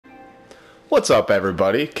What's up,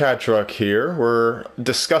 everybody? Catruck here. We're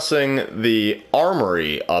discussing the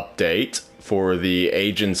Armory update for the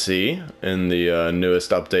agency in the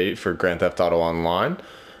newest update for Grand Theft Auto Online.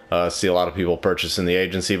 See a lot of people purchasing the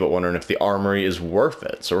agency but wondering if the Armory is worth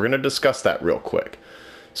it. So we're going to discuss that real quick.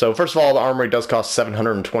 So first of all, the Armory does cost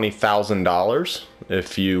 $720,000.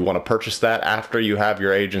 If you want to purchase that after you have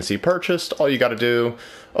your agency purchased, all you got to do,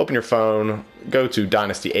 open your phone, go to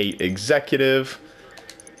Dynasty 8 Executive,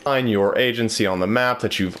 find your agency on the map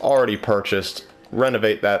that you've already purchased,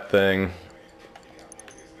 renovate that thing,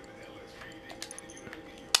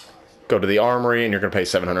 go to the Armory, and you're going to pay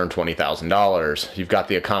 $720,000. You've got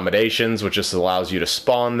the accommodations, which just allows you to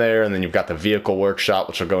spawn there, and then you've got the vehicle workshop,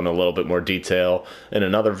 which will go into a little bit more detail in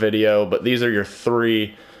another video, but these are your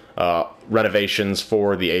three renovations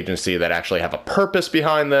for the agency that actually have a purpose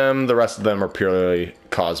behind them. The rest of them are purely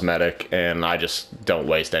cosmetic, and I just don't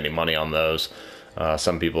waste any money on those.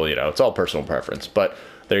 Some people, you know, it's all personal preference. But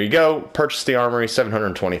there you go. Purchase the Armory,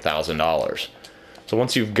 $720,000. So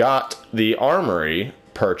once you've got the Armory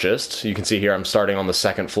purchased, you can see here I'm starting on the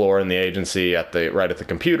second floor in the agency right at the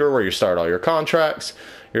computer where you start all your contracts.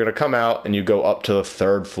 You're going to come out and you go up to the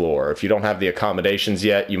third floor. If you don't have the accommodations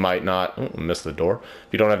yet, you might not... Oh, missed the door. If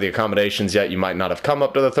you don't have the accommodations yet, you might not have come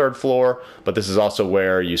up to the third floor. But this is also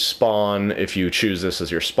where you spawn if you choose this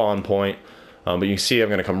as your spawn point. But you can see I'm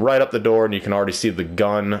going to come right up the door, and you can already see the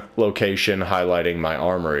gun location highlighting my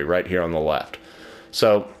Armory right here on the left.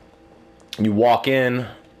 So you walk in,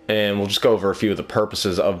 and we'll just go over a few of the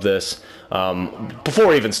purposes of this. Before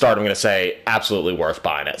we even start, I'm going to say absolutely worth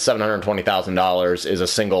buying it. $720,000 is a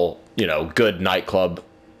single, good nightclub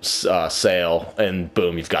sale, and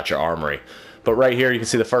boom, you've got your Armory. But right here, you can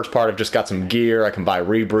see the first part. I've just got some gear. I can buy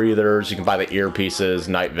rebreathers. You can buy the earpieces,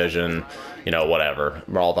 night vision, whatever.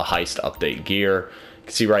 All the heist update gear. You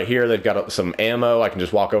can see right here, they've got some ammo. I can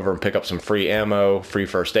just walk over and pick up some free ammo, free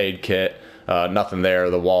first aid kit. Nothing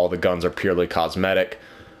there. The wall, the guns are purely cosmetic.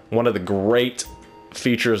 One of the great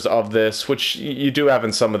features of this, which you do have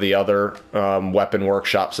in some of the other weapon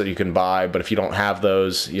workshops that you can buy, but if you don't have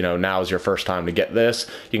those, now is your first time to get this.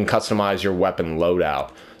 You can customize your weapon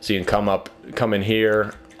loadout. So you can come in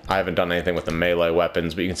here. I haven't done anything with the melee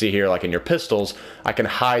weapons, but you can see here, like in your pistols, I can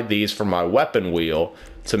hide these from my weapon wheel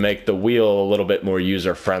to make the wheel a little bit more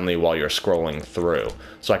user-friendly while you're scrolling through.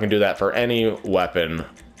 So I can do that for any weapon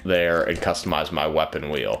there and customize my weapon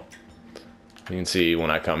wheel. You can see when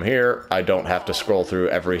I come here, I don't have to scroll through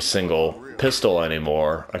every single pistol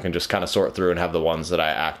anymore. I can just kind of sort through and have the ones that I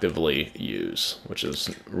actively use, which is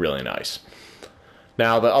really nice.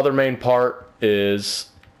 Now, the other main part is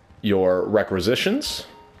your requisitions.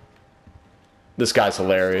 This guy's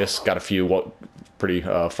hilarious. Got a few pretty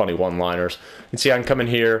funny one-liners. You can see I can come in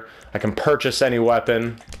here. I can purchase any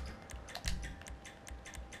weapon.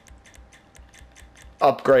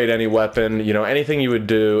 Upgrade any weapon. Anything you would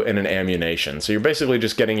do in an ammunition. So you're basically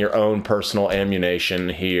just getting your own personal ammunition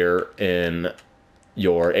here in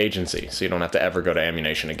your agency. So you don't have to ever go to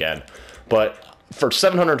ammunition again. But for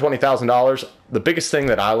 $720,000, the biggest thing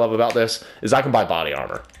that I love about this is I can buy body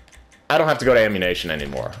armor. I don't have to go to ammunition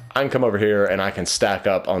anymore. I can come over here and I can stack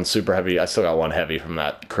up on super heavy. I still got one heavy from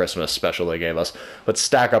that Christmas special they gave us. But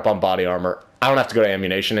stack up on body armor. I don't have to go to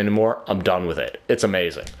ammunition anymore. I'm done with it. It's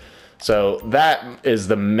amazing. So that is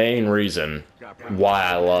the main reason why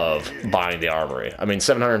I love buying the Armory. I mean,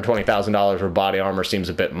 $720,000 for body armor seems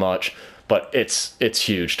a bit much, but it's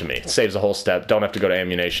huge to me. It saves a whole step. Don't have to go to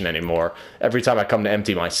ammunition anymore. Every time I come to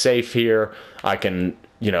empty my safe here, I can,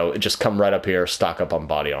 just come right up here, stock up on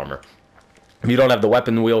body armor. If you don't have the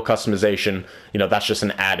weapon wheel customization, that's just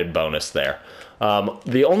an added bonus there.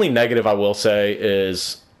 The only negative I will say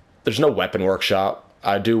is there's no weapon workshop.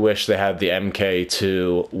 I do wish they had the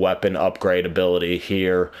MKII weapon upgrade ability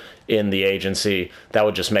here in the agency. That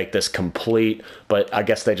would just make this complete, but I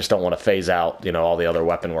guess they just don't want to phase out, all the other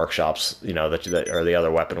weapon workshops, or the other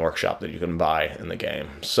weapon workshop that you can buy in the game.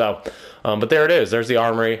 So, but there it is. There's the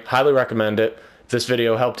Armory. Highly recommend it. If this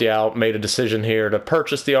video helped you out, made a decision here to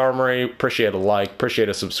purchase the Armory, appreciate a like, appreciate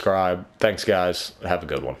a subscribe. Thanks, guys. Have a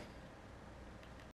good one.